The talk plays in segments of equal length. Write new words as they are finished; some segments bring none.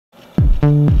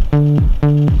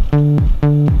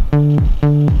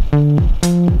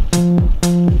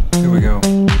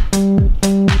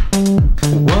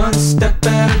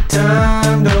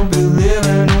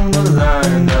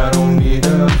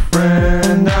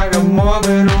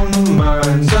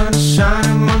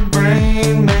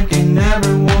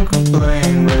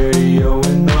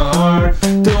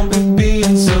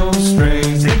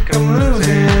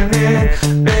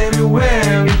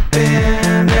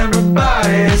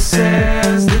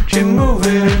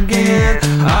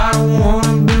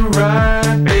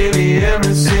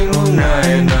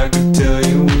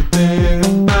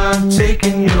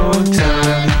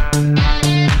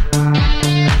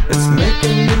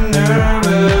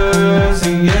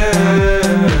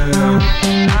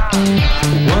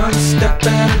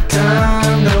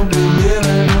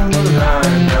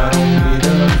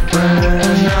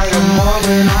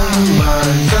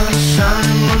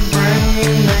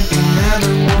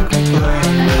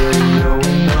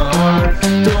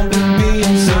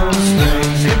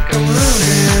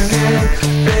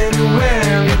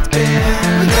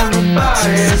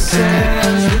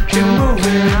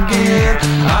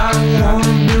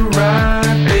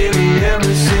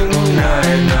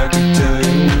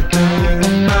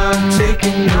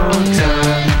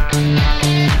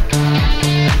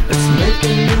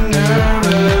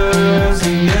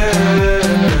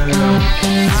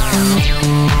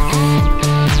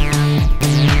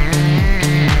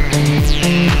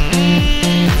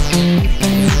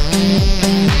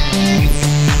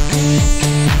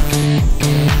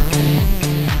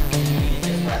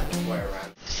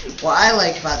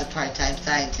about the part-time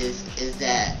scientists is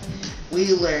that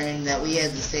we learned that we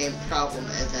had the same problem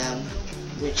as them,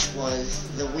 which was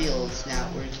the wheels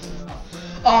not working.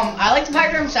 I like the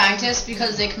part-time scientists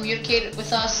because they communicate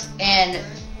with us, and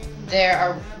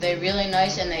they're really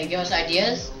nice, and they give us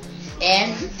ideas,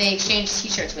 and they exchange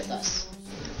t-shirts with us.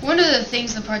 One of the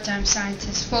things the part-time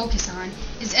scientists focus on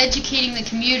is educating the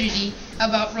community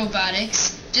about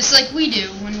robotics, just like we do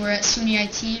when we're at SUNY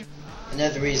IT.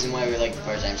 Another reason why we like the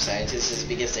part-time scientists is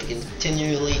because they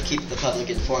continually keep the public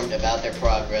informed about their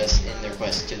progress in their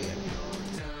quest to the moon.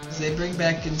 They bring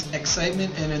back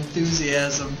excitement and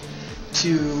enthusiasm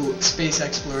to space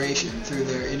exploration through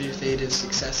their innovative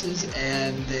successes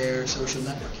and their social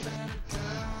networking.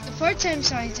 The part-time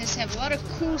scientists have a lot of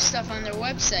cool stuff on their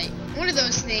website. One of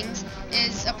those things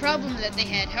is a problem that they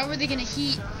had. How are they going to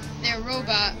heat their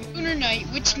robot lunar night,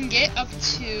 which can get up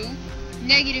to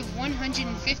negative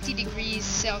 150 degrees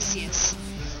Celsius.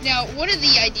 Now, one of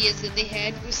the ideas that they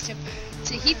had was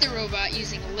to heat the robot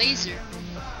using a laser.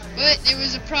 But there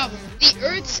was a problem. The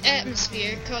Earth's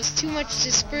atmosphere caused too much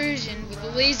dispersion with a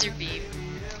laser beam,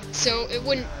 so it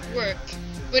wouldn't work.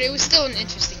 But it was still an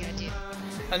interesting idea.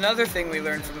 Another thing we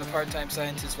learned from the Part-Time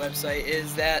Scientist website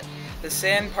is that the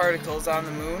sand particles on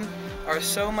the moon are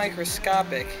so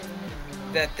microscopic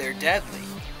that they're deadly.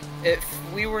 If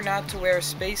we were not to wear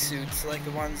spacesuits like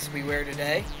the ones we wear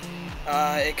today,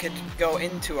 it could go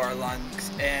into our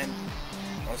lungs and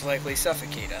most likely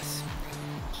suffocate us.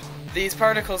 These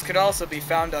particles could also be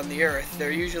found on the Earth.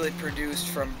 They're usually produced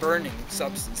from burning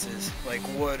substances like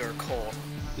wood or coal.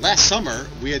 Last summer,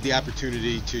 we had the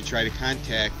opportunity to try to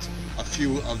contact a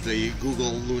few of the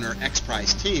Google Lunar X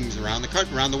Prize teams around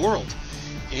the world.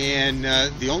 And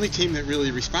the only team that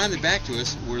really responded back to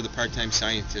us were the part-time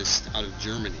scientists out of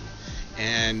Germany.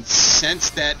 And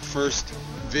since that first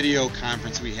video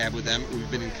conference we had with them,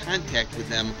 we've been in contact with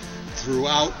them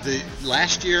throughout the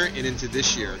last year and into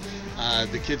this year.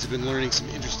 The kids have been learning some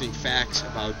interesting facts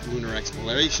about lunar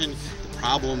exploration, the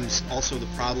problems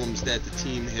that the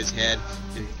team has had.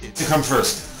 To come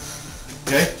first.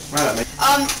 Okay? Right on, mate.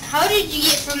 How did you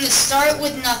get from the start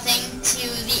with nothing to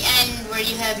the end where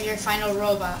you have your final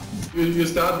robot? You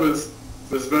start with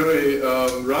very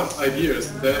rough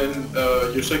ideas, then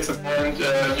you check some and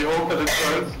you hope that it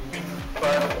works,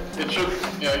 but it should,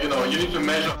 you need to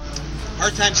measure.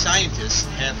 Part-time scientists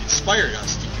have inspired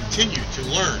us to continue to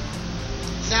learn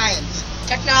Science,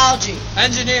 Technology,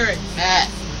 engineering,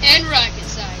 math, And rocket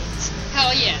science.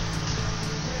 Hell yeah.